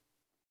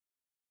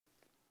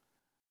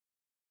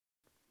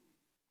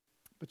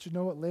 But you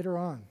know what? Later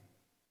on,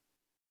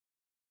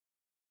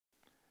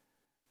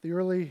 the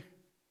early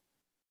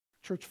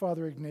church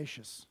father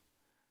Ignatius,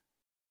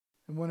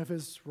 in one of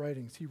his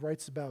writings, he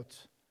writes about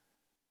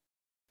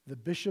the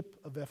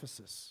bishop of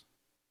Ephesus,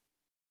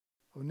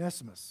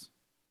 Onesimus,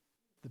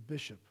 the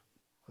bishop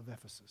of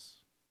Ephesus.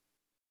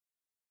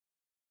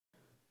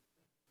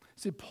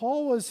 See,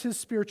 Paul was his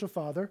spiritual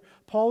father.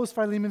 Paul was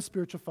Philemon's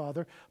spiritual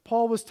father.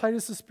 Paul was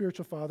Titus's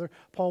spiritual father.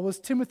 Paul was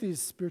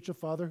Timothy's spiritual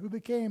father, who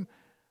became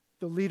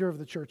the leader of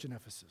the church in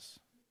Ephesus.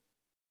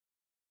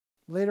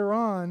 Later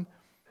on,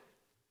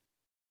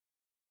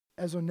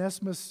 as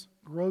Onesimus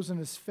grows in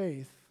his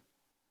faith,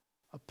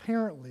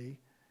 apparently,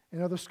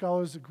 and other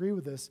scholars agree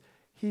with this,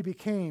 he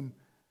became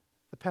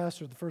the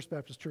pastor of the First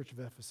Baptist Church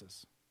of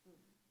Ephesus.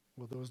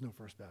 Well, there was no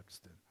First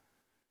Baptist then.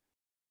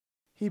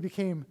 He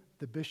became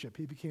the bishop.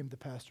 He became the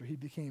pastor. He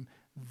became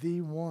the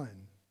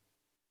one,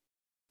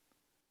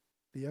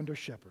 the under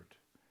shepherd,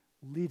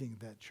 leading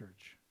that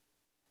church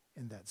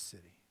in that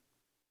city,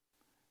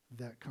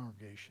 that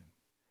congregation,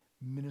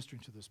 ministering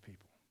to those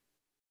people.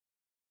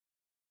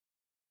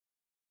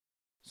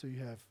 So you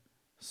have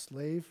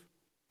slave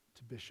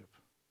to bishop,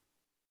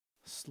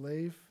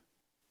 slave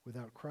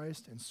without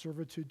Christ, and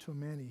servitude to a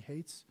man he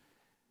hates.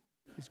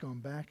 He's gone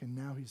back, and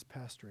now he's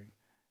pastoring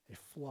a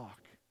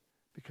flock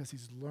because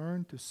he's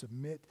learned to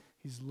submit,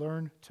 he's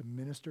learned to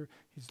minister,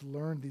 he's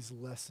learned these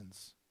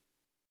lessons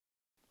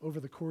over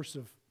the course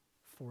of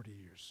 40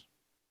 years.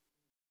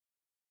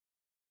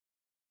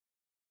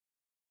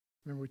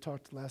 Remember we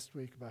talked last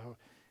week about how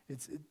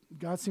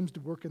God seems to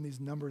work in these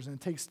numbers, and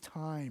it takes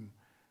time.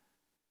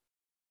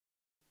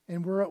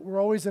 And we're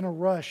always in a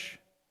rush.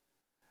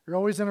 You're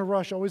always in a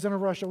rush, always in a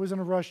rush, always in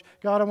a rush.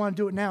 God, I want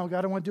to do it now.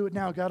 God, I want to do it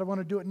now. God, I want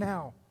to do it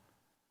now.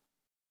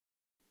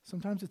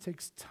 Sometimes it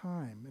takes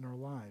time in our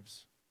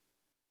lives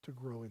to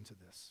grow into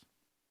this.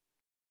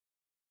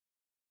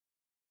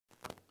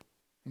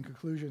 In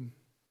conclusion,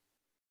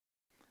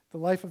 the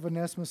life of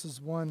Onesimus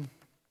is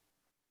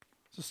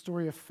a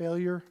story of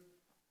failure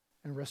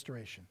and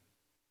restoration.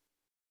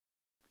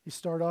 He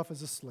started off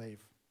as a slave,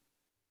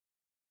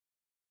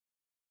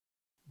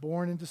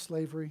 born into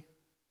slavery,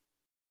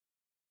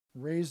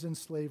 raised in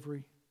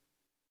slavery,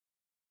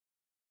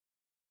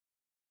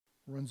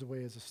 runs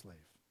away as a slave.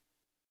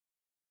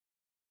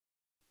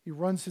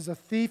 He's a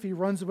thief, he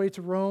runs away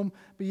to Rome,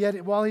 but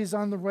yet while he's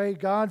on the way,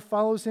 God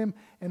follows him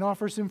and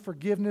offers him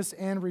forgiveness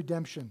and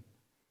redemption.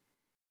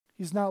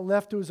 He's not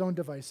left to his own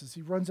devices.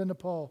 He runs into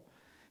Paul.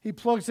 He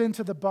plugs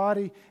into the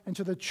body and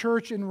to the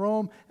church in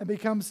Rome and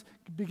begins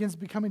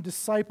becoming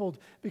discipled,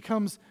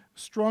 becomes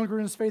stronger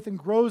in his faith and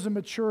grows in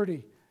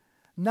maturity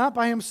Not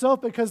by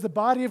himself, because the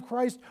body of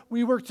Christ,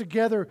 we work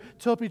together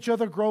to help each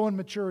other grow in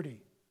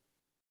maturity.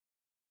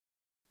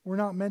 We're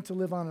not meant to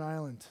live on an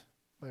island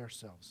by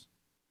ourselves.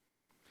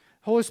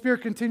 Holy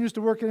Spirit continues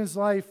to work in his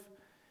life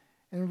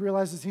and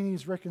realizes he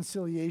needs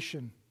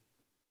reconciliation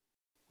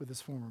with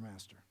his former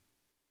master.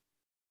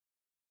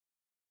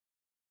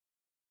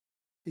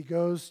 He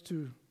goes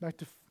back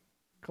to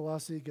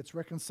Colossae, gets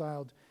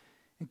reconciled,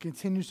 and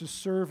continues to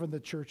serve in the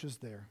churches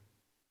there.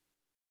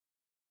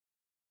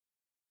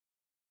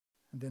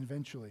 And then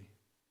eventually,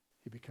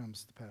 he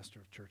becomes the pastor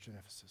of church in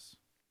Ephesus,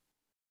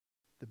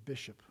 the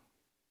bishop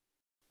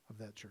of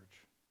that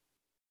church.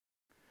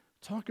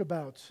 Talk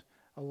about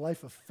a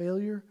life of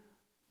failure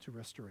to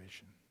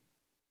restoration.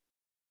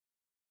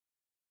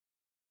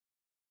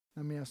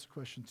 Let me ask a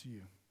question to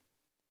you.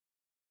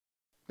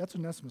 That's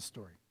Onesimus'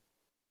 story.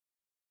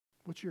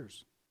 What's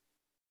yours?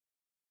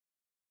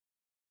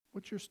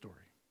 What's your story?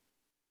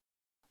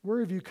 Where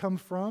have you come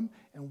from,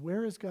 and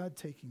where is God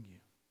taking you?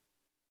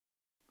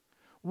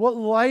 What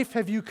life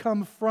have you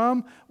come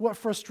from? What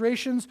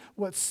frustrations,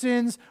 what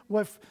sins,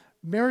 what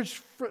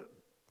marriage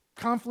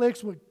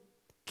conflicts, what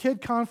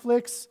kid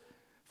conflicts,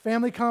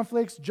 family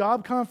conflicts,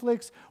 job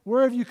conflicts?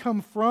 Where have you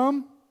come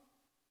from?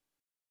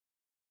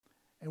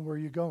 And where are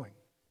you going?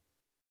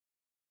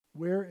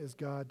 Where is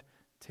God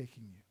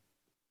taking you?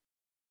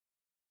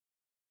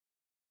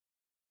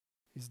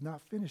 He's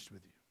not finished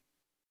with you.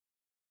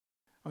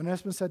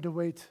 Onesimus had to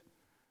wait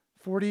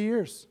 40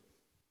 years.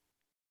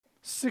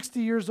 60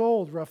 years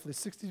old, roughly,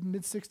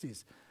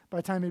 mid-60s, by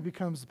the time he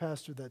becomes the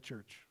pastor of that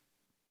church.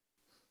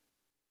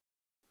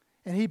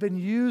 And he'd been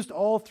used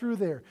all through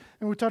there.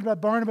 And we talked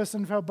about Barnabas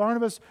and how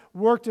Barnabas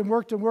worked and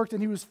worked and worked,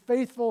 and he was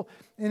faithful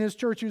in his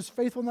church. He was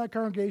faithful in that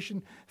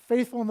congregation,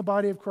 faithful in the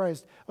body of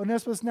Christ.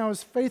 Onesimus now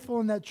is faithful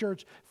in that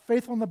church,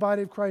 faithful in the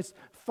body of Christ,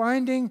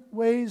 finding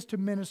ways to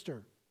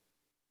minister.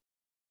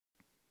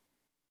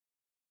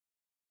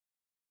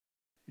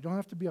 You don't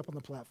have to be up on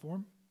the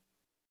platform.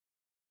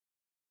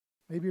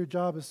 Maybe your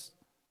job is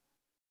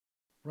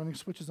running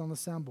switches on the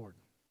soundboard.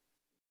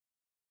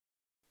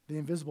 The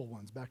invisible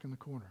ones back in the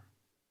corner.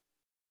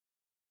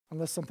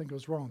 Unless something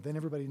goes wrong, then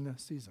everybody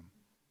sees them.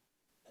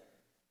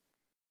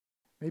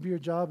 Maybe your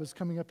job is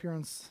coming up here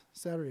on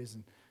Saturdays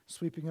and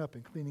sweeping up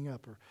and cleaning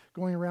up, or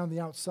going around the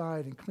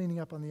outside and cleaning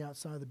up on the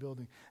outside of the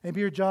building.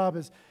 Maybe your job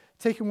is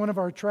taking one of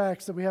our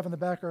tracts that we have in the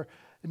back, or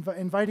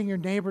inviting your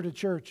neighbor to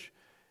church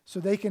so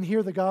they can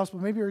hear the gospel.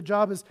 Maybe your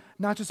job is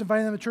not just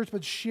inviting them to church,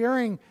 but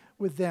sharing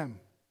with them,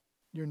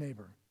 your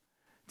neighbor.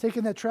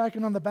 Taking that tract,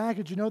 and on the back,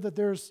 did you know that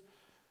there's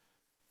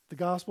the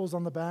gospels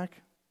on the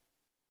back?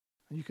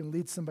 And you can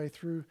lead somebody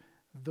through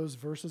those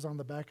verses on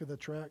the back of the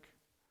tract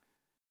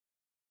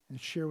and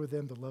share with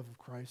them the love of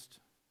Christ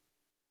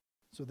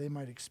so they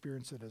might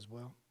experience it as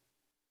well.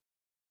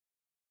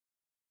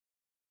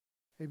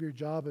 Maybe your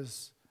job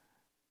is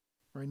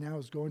right now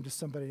is going to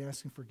somebody and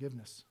asking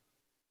forgiveness.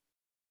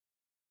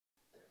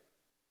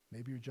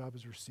 Maybe your job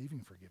is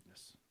receiving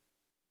forgiveness,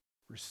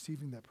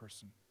 receiving that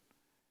person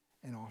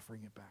and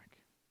offering it back.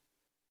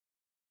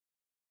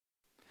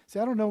 See,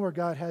 I don't know where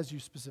God has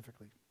you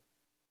specifically.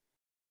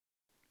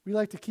 We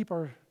like to keep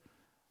all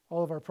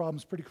of our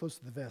problems pretty close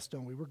to the vest,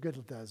 don't we? We're good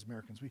at that as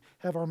Americans. We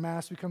have our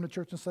Mass, we come to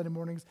church on Sunday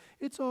mornings.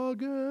 It's all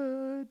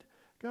good.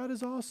 God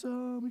is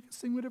awesome. We can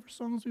sing whatever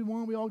songs we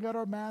want. We all got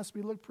our Mass.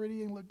 We look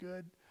pretty and look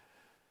good.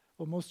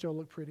 Well, most of y'all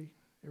look pretty.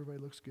 Everybody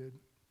looks good.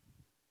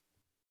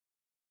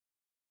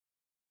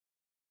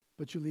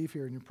 But you leave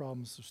here and your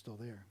problems are still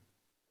there.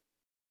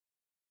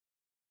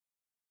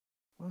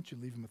 Why don't you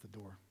leave them at the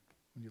door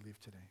when you leave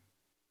today?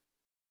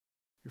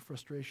 Your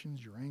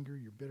frustrations, your anger,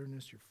 your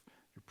bitterness, your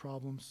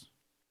problems.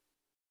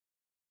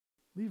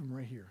 Leave them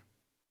right here.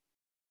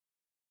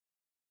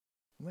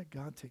 And let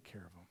God take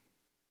care of them.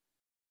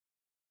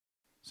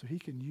 So he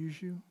can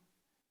use you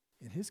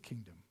in his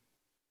kingdom.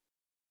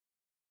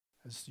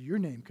 As your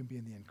name can be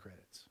in the end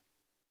credits.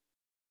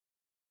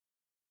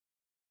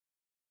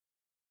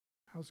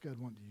 How does God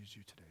want to use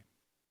you today?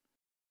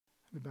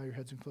 Let me bow your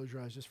heads and close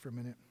your eyes just for a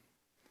minute.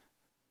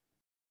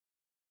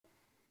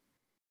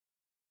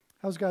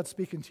 How's God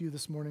speaking to you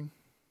this morning?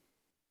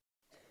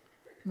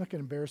 I'm not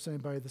going to embarrass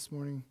anybody this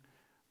morning,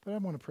 but I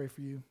want to pray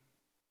for you.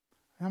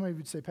 How many of you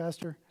would say,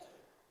 Pastor,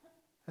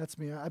 that's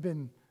me. I've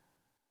been